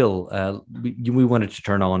 Phil, we wanted to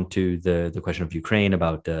turn on to the question of Ukraine,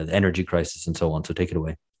 about the energy crisis and so on. So take it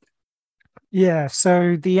away. Yeah,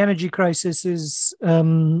 so the energy crisis is,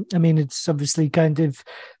 it's obviously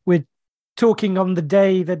we're talking on the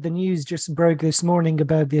day that the news just broke this morning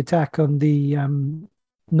about the attack on the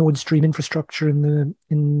Nord Stream infrastructure in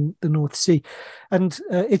the North Sea. And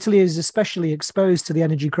Italy is especially exposed to the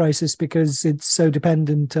energy crisis because it's so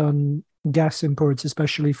dependent on gas imports,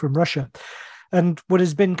 especially from Russia. And what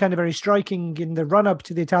has been kind of very striking in the run-up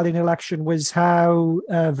to the Italian election was how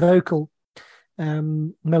vocal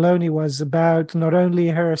Meloni was about not only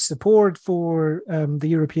her support for the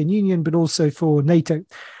European Union, but also for NATO.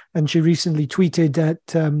 And she recently tweeted at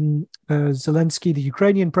Zelensky, the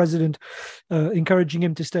Ukrainian president, encouraging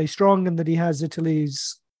him to stay strong and that he has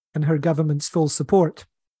Italy's and her government's full support.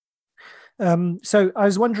 So I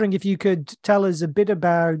was wondering if you could tell us a bit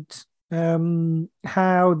about how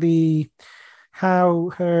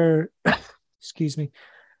her excuse me,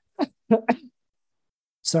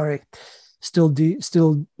 sorry,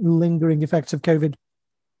 still lingering effects of COVID.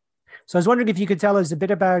 So I was wondering if you could tell us a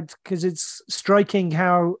bit about, because it's striking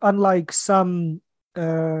how, unlike some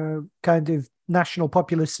kind of national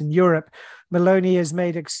populists in Europe, Meloni has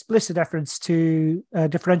made explicit efforts to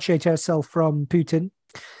differentiate herself from Putin.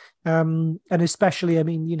 And especially, I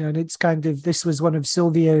mean, and it's kind of, this was one of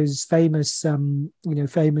Silvio's famous,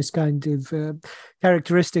 famous kind of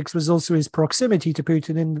characteristics, was also his proximity to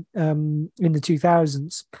Putin in the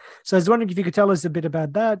 2000s. So I was wondering if you could tell us a bit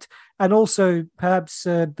about that. And also, perhaps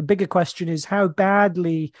the bigger question is, how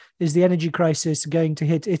badly is the energy crisis going to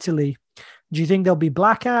hit Italy? Do you think there'll be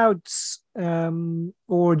blackouts,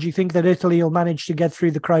 or do you think that Italy will manage to get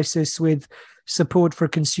through the crisis with support for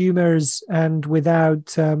consumers and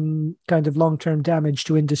without kind of long-term damage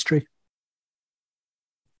to industry?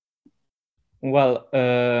 Well,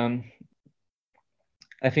 I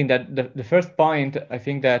think that the first point, I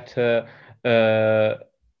think that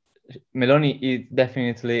Meloni is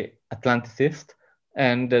definitely Atlanticist,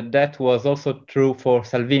 and that was also true for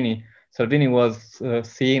Salvini. Salvini was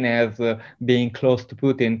seen as being close to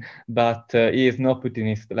Putin, but he is not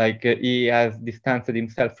Putinist. Like he has distanced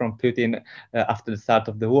himself from Putin after the start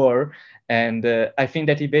of the war, and I think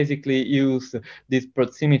that he basically used this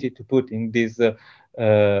proximity to Putin, this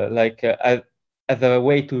as a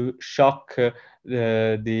way to shock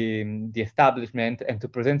the establishment and to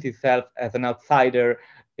present himself as an outsider.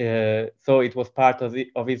 So it was part of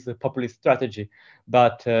his populist strategy,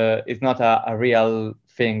 but it's not a real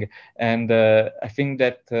thing. And I think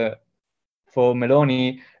that for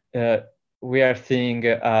Meloni, we are seeing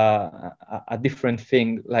a different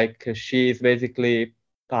thing. Like she is basically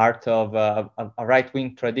part of a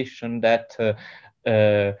right-wing tradition that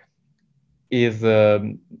is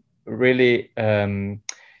really,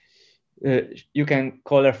 you can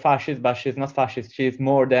call her fascist, but she's not fascist. She's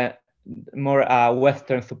more a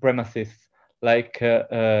Western supremacist. Like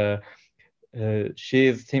she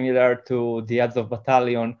is similar to the Azov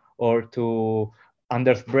Battalion or to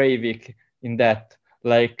Anders Breivik in that.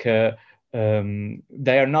 Like they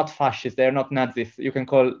are not fascists, they are not Nazis. You can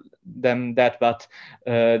call them that, but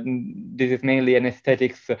this is mainly an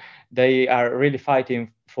aesthetics. They are really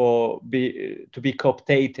fighting to be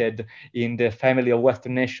cooptated in the family of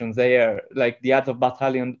Western nations. They are like the Azov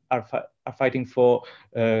Battalion are fighting for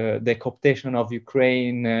the cooptation of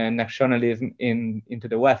Ukraine nationalism into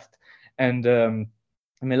the West, and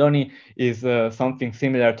Meloni is something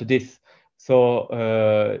similar to this. So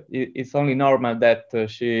it's only normal that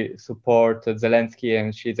she supports Zelensky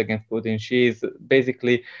and she's against Putin. She is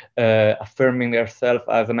basically affirming herself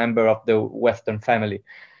as a member of the Western family.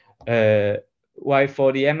 Why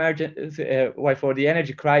for the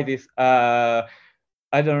energy crisis?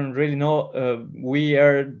 I don't really know. We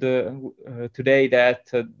heard today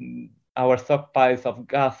that our stockpiles of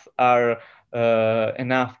gas are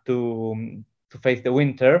enough to face the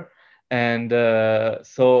winter. And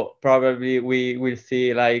so probably we will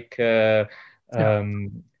see like we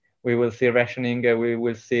will see rationing. We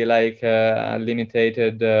will see like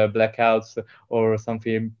limited blackouts or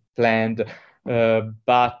something planned.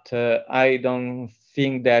 But I don't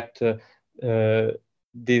think that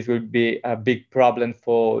this will be a big problem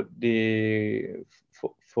for the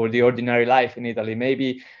ordinary life in Italy.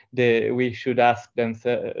 Maybe we should ask them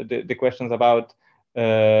the questions about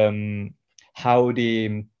how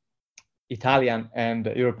the Italian and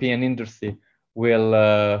European industry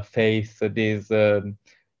will face this,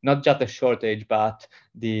 not just a shortage, but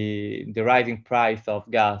the rising price of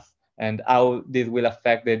gas, and how this will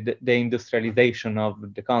affect the industrialization of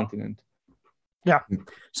the continent. Yeah.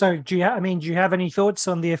 So do you have any thoughts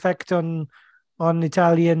on the effect on the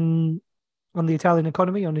Italian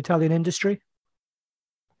economy, on Italian industry?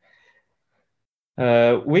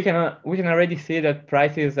 We can already see that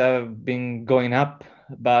prices have been going up,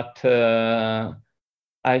 but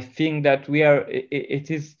I think that it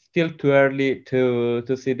is still too early to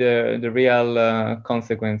see the real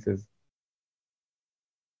consequences.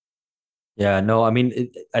 Yeah, no, I mean,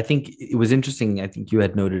 I think it was interesting. I think you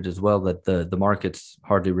had noted as well that the markets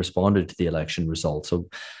hardly responded to the election results. So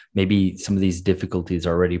maybe some of these difficulties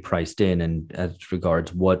are already priced in. And as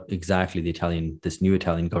regards what exactly this new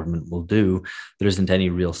Italian government will do, there isn't any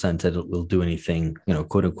real sense that it will do anything,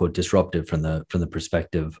 quote unquote, disruptive from the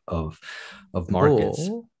perspective of markets.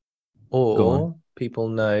 Or people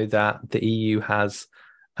know that the EU has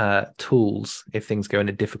tools if things go in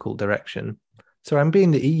a difficult direction. So I'm being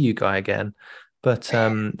the EU guy again, but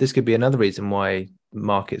this could be another reason why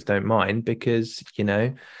markets don't mind, because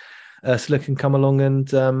Ursula can come along and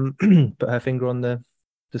put her finger on the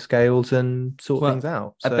scales and sort things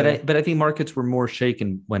out. So... But I think markets were more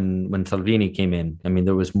shaken when Salvini came in. I mean,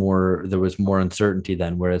 there was more uncertainty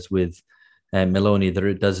then, whereas with Meloni,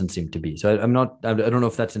 there doesn't seem to be. So I don't know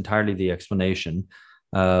if that's entirely the explanation.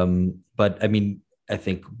 But I mean, I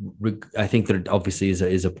think there obviously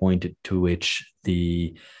is a point to which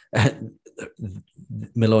the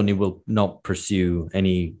Meloni will not pursue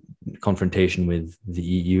any confrontation with the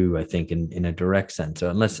EU, I think, in a direct sense. So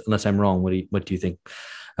unless I'm wrong, what do you think,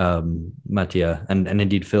 Mattia, and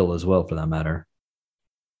indeed Phil as well, for that matter?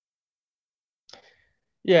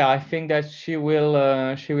 Yeah, I think that she will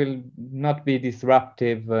not be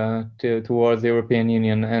disruptive towards the European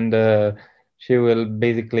Union, and she will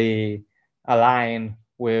basically align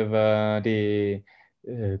with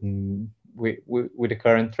with the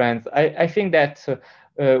current trends. I think that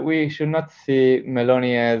we should not see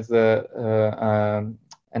Meloni as an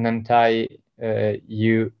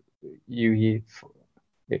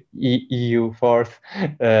EU force,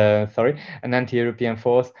 an anti-European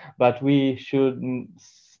force, but we should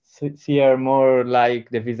see her more like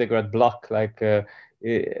the Visegrad bloc. Like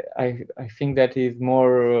I think that is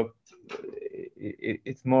more.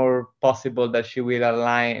 It's more possible that she will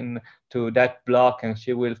align to that bloc, and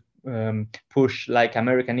she will push like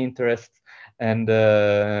American interests and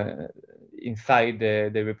inside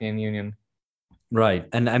the European Union. Right.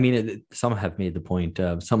 And I mean, some have made the point,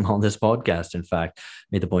 some on this podcast, in fact,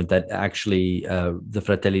 made the point that actually the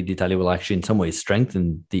Fratelli d'Italia will actually in some ways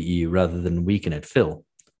strengthen the EU rather than weaken it. Phil?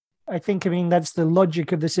 I think, that's the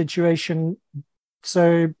logic of the situation.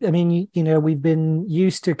 So, we've been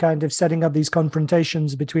used to kind of setting up these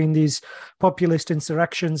confrontations between these populist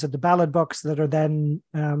insurrections at the ballot box that are then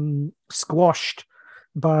squashed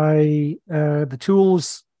by the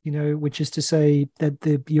tools, which is to say that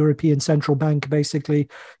the European Central Bank basically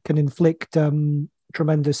can inflict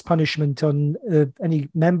tremendous punishment on any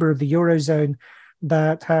member of the Eurozone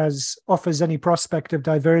that offers any prospect of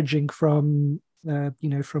diverging from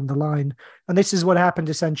from the line. And this is what happened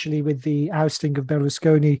essentially with the ousting of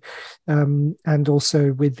Berlusconi, and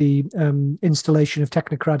also with the installation of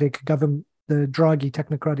technocratic government, the Draghi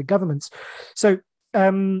technocratic governments. So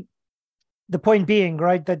the point being,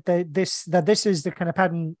 right, that this is the kind of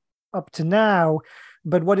pattern up to now.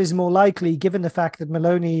 But what is more likely, given the fact that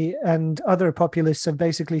Meloni and other populists have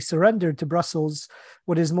basically surrendered to Brussels,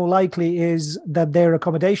 what is more likely is that their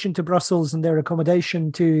accommodation to Brussels and their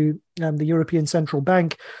accommodation to the European Central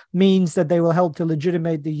Bank means that they will help to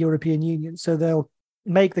legitimate the European Union. So they'll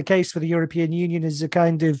make the case for the European Union as a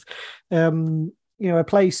kind of a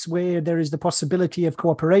place where there is the possibility of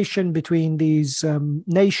cooperation between these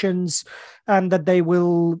nations, and that they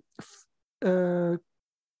will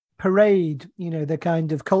parade, the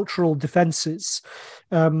kind of cultural defenses.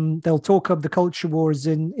 They'll talk of the culture wars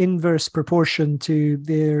in inverse proportion to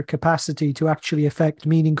their capacity to actually affect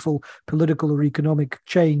meaningful political or economic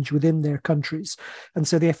change within their countries. And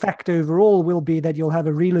so the effect overall will be that you'll have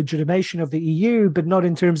a re-legitimation of the EU, but not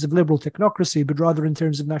in terms of liberal technocracy, but rather in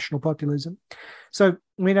terms of national populism. So,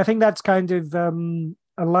 I think that's kind of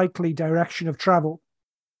a likely direction of travel.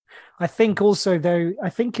 I think also, though,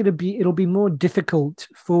 it'll be more difficult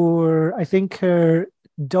for, I think, her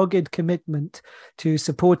dogged commitment to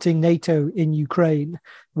supporting NATO in Ukraine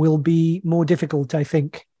will be more difficult, I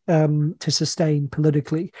think, to sustain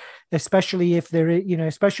politically, especially if there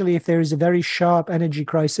is a very sharp energy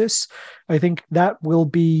crisis. I think that will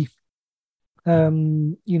be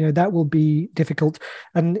that will be difficult.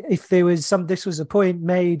 And if this was a point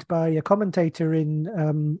made by a commentator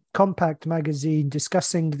in Compact magazine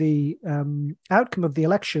discussing the outcome of the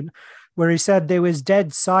election, where he said there was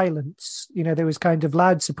dead silence. There was kind of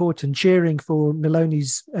loud support and cheering for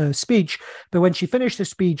Meloni's speech, but when she finished the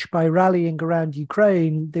speech by rallying around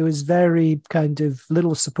Ukraine, there was very kind of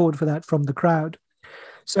little support for that from the crowd.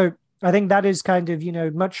 So I think that is kind of,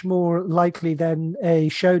 much more likely than a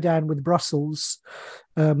showdown with Brussels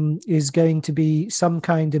is going to be some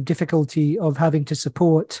kind of difficulty of having to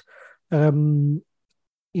support, having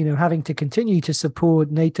to continue to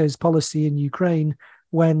support NATO's policy in Ukraine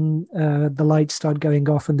when the lights start going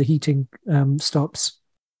off and the heating stops.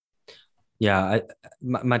 Yeah.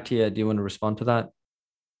 Mattia, do you want to respond to that?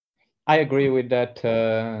 I agree with that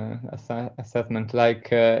assessment.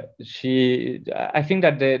 Like I think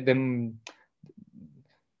that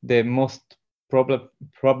the most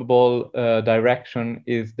probable direction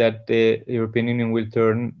is that the European Union will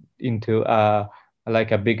turn into a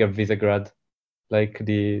bigger Visegrad, like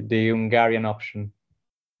the Hungarian option.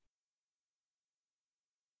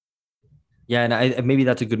 Yeah, and maybe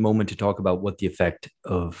that's a good moment to talk about what the effect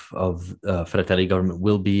of Fratelli government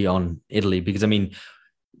will be on Italy, because I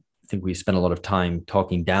think we spent a lot of time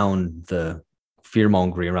talking down the fear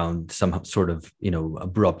mongering around some sort of,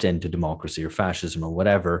 abrupt end to democracy or fascism or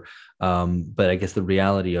whatever. But I guess the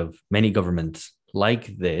reality of many governments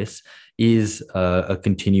like this is a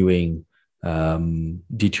continuing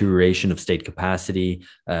deterioration of state capacity,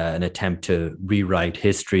 an attempt to rewrite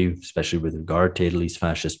history, especially with regard to Italy's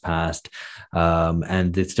fascist past,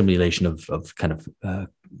 and the stimulation of kind of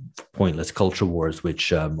pointless culture wars,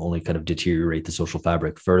 which only kind of deteriorate the social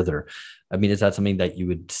fabric further. I mean, is that something that you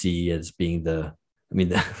would see as being to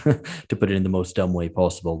put it in the most dumb way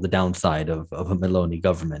possible, the downside of a Meloni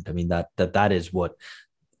government? I mean, that is what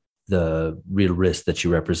the real risk that she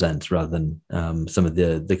represents, rather than some of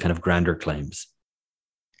the kind of grander claims.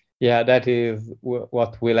 Yeah, that is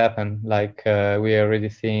what will happen. Like we are already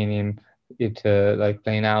seeing it like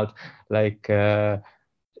playing out. Like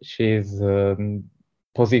she's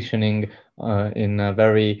positioning in a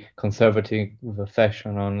very conservative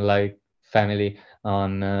fashion on like family,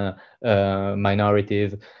 on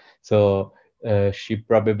minorities. So she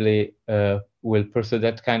probably will pursue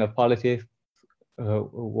that kind of politics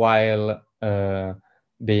while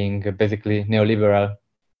being basically neoliberal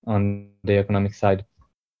on the economic side.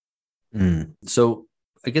 So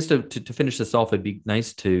I guess to finish this off, it'd be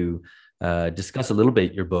nice to discuss a little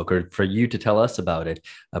bit your book, or for you to tell us about it,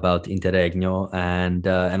 about Interregno, and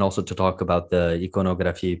also to talk about the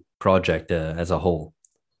Iconography project as a whole.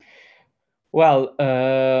 Well,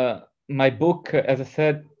 my book, as I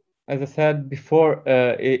said before,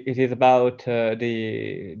 it is about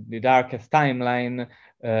the darkest timeline.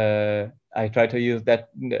 I try to use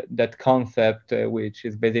that concept, which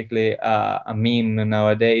is basically a meme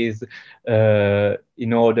nowadays,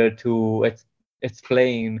 in order to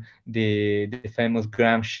explain the famous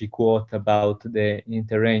Gramsci quote about the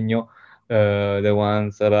Interregno, the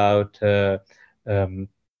ones about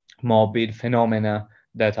morbid phenomena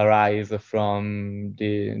that arise from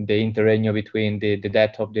the interregno between the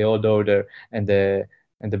death of the old order and the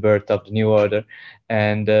birth of the new order.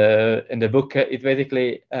 And the book is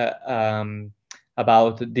basically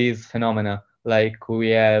about these phenomena. Like we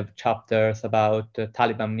have chapters about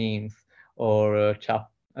Taliban memes, or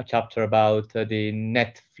a chapter about the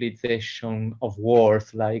Netflixation of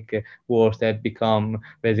wars, like wars that become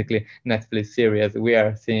basically Netflix series. We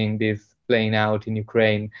are seeing this playing out in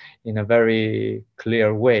Ukraine in a very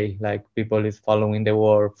clear way. Like people is following the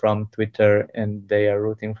war from Twitter, and they are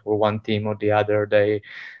rooting for one team or the other. They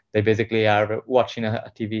basically are watching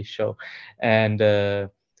a TV show, and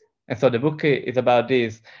so the book is about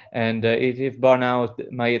this, and it is born out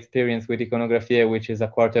my experience with Iconografia, which is a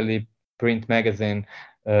quarterly print magazine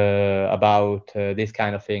about these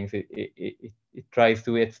kind of things. It tries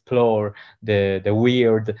to explore the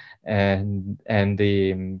weird and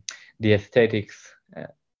the aesthetics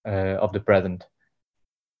of the present.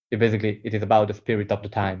 It is about the spirit of the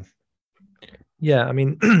times. Yeah, I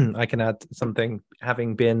mean, I can add something.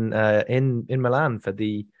 Having been in Milan for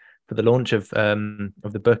the launch of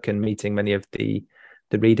the book and meeting many of the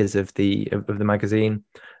readers of the magazine,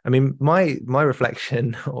 I mean, my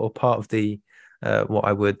reflection, or part of the what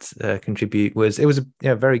I would contribute, was it was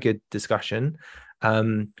a very good discussion.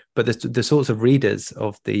 But the sorts of readers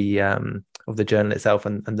of the journal itself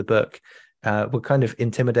and the book were kind of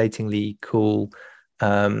intimidatingly cool.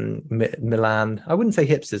 Milan, I wouldn't say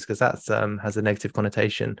hipsters, because that has a negative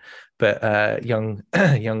connotation, but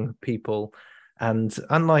young people. And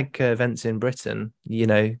unlike events in Britain,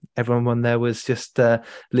 everyone there was just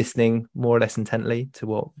listening more or less intently to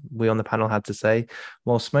what we on the panel had to say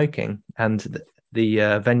while smoking. And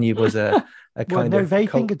the venue was a kind of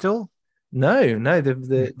vaping at all. No,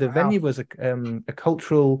 the wow. Venue was a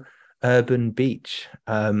cultural urban beach,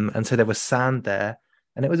 and so there was sand there,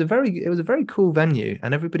 and it was a very cool venue,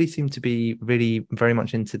 and everybody seemed to be really very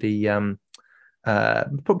much into the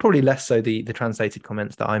probably less so the translated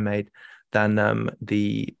comments that I made than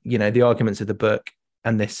the arguments of the book,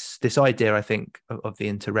 and this idea, I think, of the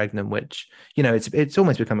interregnum, which it's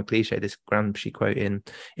almost become a cliche, this Gramsci quote in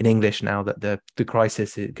English now, that the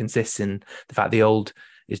crisis consists in the fact the old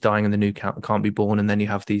is dying and the new can't be born, and then you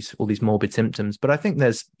have all these morbid symptoms. But I think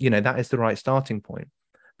there's that is the right starting point,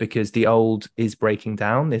 because the old is breaking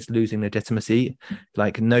down, is losing legitimacy.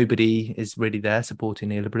 Like nobody is really there supporting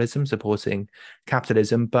neoliberalism, supporting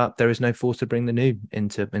capitalism, but there is no force to bring the new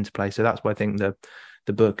into play. So that's why I think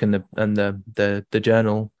the book and the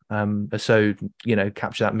journal are so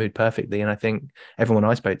capture that mood perfectly. And I think everyone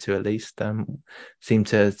I spoke to, at least, seemed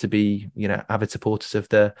to be avid supporters of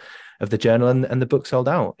the journal, and the book sold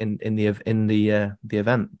out in the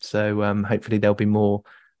event. So hopefully there'll be more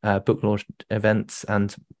book launch events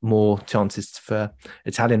and more chances for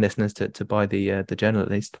Italian listeners to buy the journal, at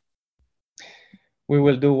least. We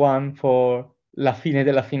will do one for la fine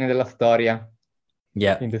della storia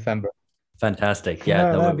Yeah. in December. Fantastic. No,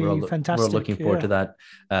 Yeah, that'd we're be fantastic. looking forward to that.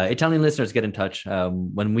 Italian listeners, get in touch.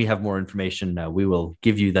 When we have more information, we will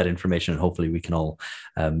give you that information, and hopefully we can all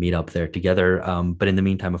meet up there together. But in the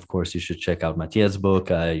meantime, of course, you should check out Mattia's book.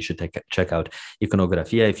 You should check out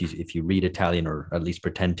Iconografia if you read Italian, or at least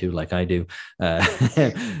pretend to, like I do. They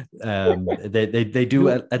do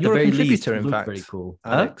at the very least in look fact, very cool.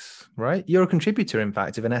 Alex, right? You're a contributor, in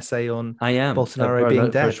fact, of an essay on I am Bolsonaro being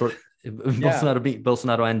dead.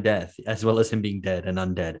 Bolsonaro and death, as well as him being dead and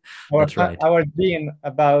undead. That's right. Our dream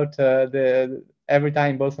about the every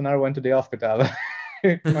time Bolsonaro went to the hospital.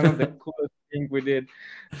 One of the coolest things we did.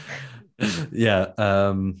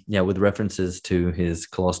 Yeah, with references to his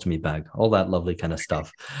colostomy bag, all that lovely kind of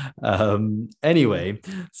stuff. Anyway,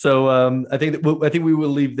 so I think we will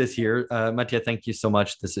leave this here. Mattia, thank you so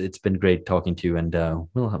much. It's been great talking to you, and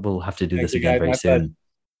we'll have to do this again very soon.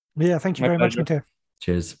 Yeah, thank you very much, Mattia.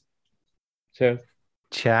 Cheers. Cheers.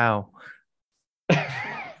 Ciao. See,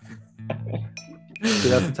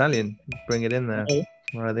 that's Italian. Bring it in there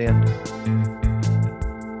right at the end.